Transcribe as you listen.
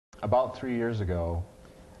about 3 years ago,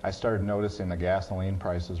 I started noticing the gasoline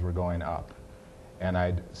prices were going up. And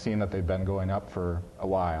I'd seen that they'd been going up for a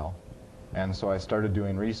while. And so I started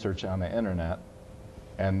doing research on the internet.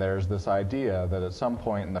 And there's this idea that at some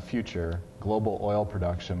point in the future, global oil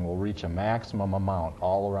production will reach a maximum amount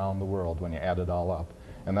all around the world when you add it all up.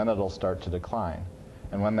 And then it'll start to decline.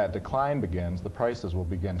 And when that decline begins, the prices will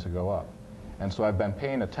begin to go up. And so I've been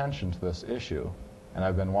paying attention to this issue. And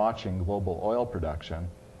I've been watching global oil production.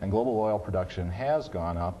 And global oil production has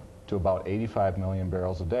gone up to about 85 million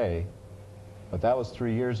barrels a day. But that was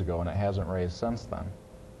 3 years ago, and it hasn't raised since then.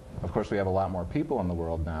 Of course, we have a lot more people in the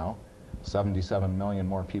world now, 77 million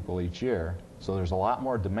more people each year. So there's a lot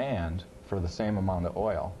more demand for the same amount of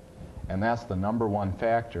oil. And that's the #1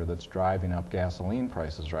 factor that's driving up gasoline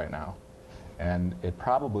prices right now. And it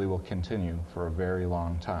probably will continue for a very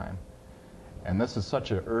long time. And this is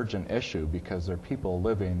such an urgent issue because there are people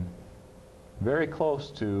living very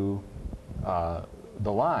close to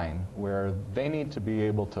the line where they need to be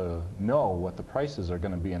able to know what the prices are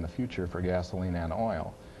going to be in the future for gasoline and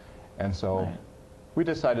oil. And so we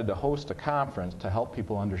decided to host a conference to help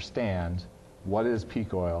people understand what is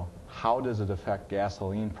peak oil, how does it affect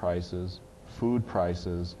gasoline prices, food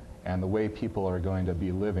prices, and the way people are going to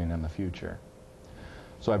be living in the future.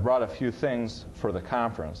 So I brought a few things for the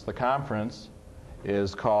conference. The conference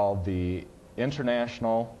is called the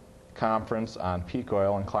International Conference on Peak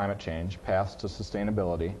Oil and Climate Change, Paths to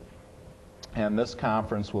Sustainability. And this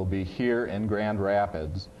conference will be here in Grand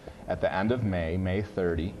Rapids at the end of May, May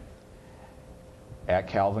 30, at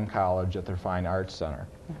Calvin College at their Fine Arts Center.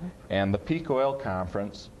 And the Peak Oil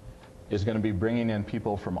Conference is going to be bringing in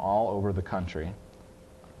people from all over the country.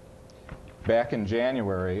 Back in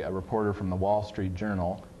January, a reporter from the Wall Street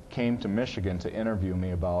Journal came to Michigan to interview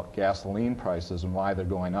me about gasoline prices and why they're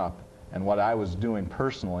going up, and what I was doing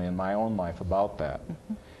personally in my own life about that.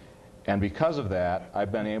 And because of that,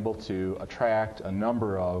 I've been able to attract a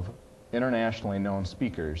number of internationally known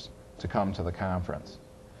speakers to come to the conference.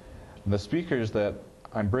 The speakers that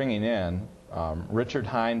I'm bringing in, Richard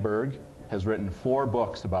Heinberg has written 4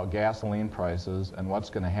 books about gasoline prices and what's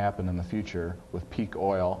going to happen in the future with peak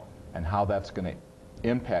oil and how that's going to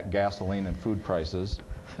impact gasoline and food prices.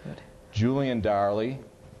 Julian Darley,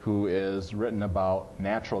 who is written about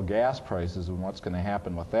natural gas prices and what's going to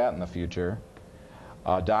happen with that in the future.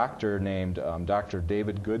 A doctor named Dr.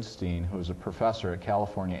 David Goodstein, who is a professor at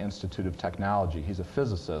California Institute of Technology. He's a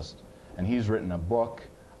physicist, and he's written a book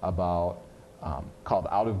about called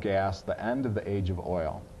Out of Gas, The End of the Age of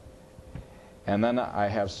Oil. And then I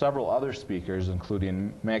have several other speakers,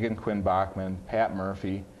 including Megan Quinn Bachman, Pat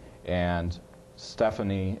Murphy, and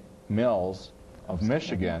Stephanie Mills of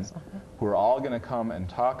Michigan, who are all going to come and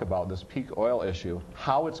talk about this peak oil issue,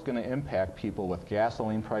 how it's going to impact people with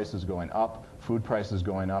gasoline prices going up, food prices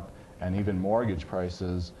going up, and even mortgage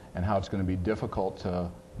prices, and how it's going to be difficult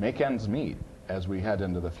to make ends meet as we head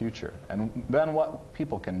into the future, and then what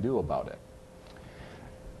people can do about it.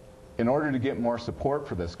 In order to get more support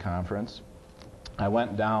for this conference, I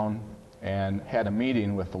went down and had a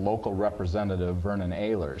meeting with the local representative, Vernon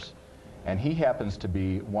Ehlers. And he happens to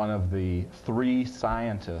be one of the 3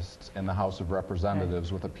 scientists in the House of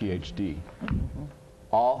Representatives with a PhD.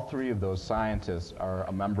 All 3 of those scientists are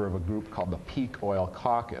a member of a group called the Peak Oil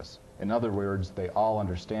Caucus. In other words, they all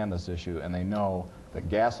understand this issue, and they know that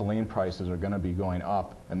gasoline prices are going to be going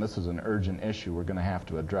up, and this is an urgent issue we're going to have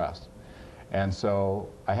to address. And so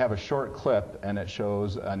I have a short clip, and it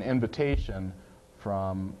shows an invitation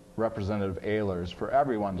from Representative Ehlers for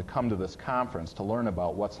everyone to come to this conference to learn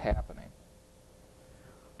about what's happening.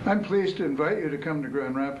 I'm pleased to invite you to come to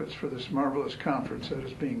Grand Rapids for this marvelous conference that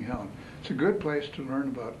is being held. It's a good place to learn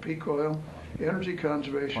about peak oil, energy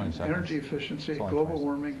conservation, energy efficiency, global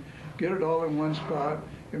warming. Get it all in one spot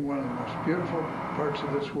in one of the most beautiful parts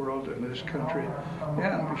of this world and this country.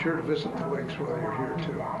 And be sure to visit the lakes while you're here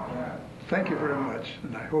too. Thank you very much,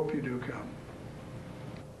 and I hope you do come.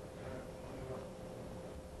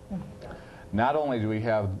 Not only do we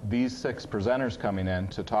have these 6 presenters coming in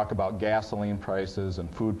to talk about gasoline prices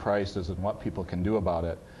and food prices and what people can do about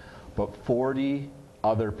it, but 40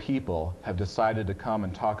 other people have decided to come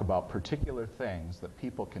and talk about particular things that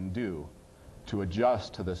people can do to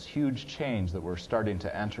adjust to this huge change that we're starting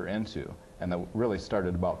to enter into, and that really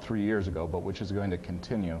started about 3 years ago, but which is going to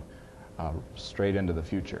continue straight into the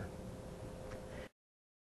future.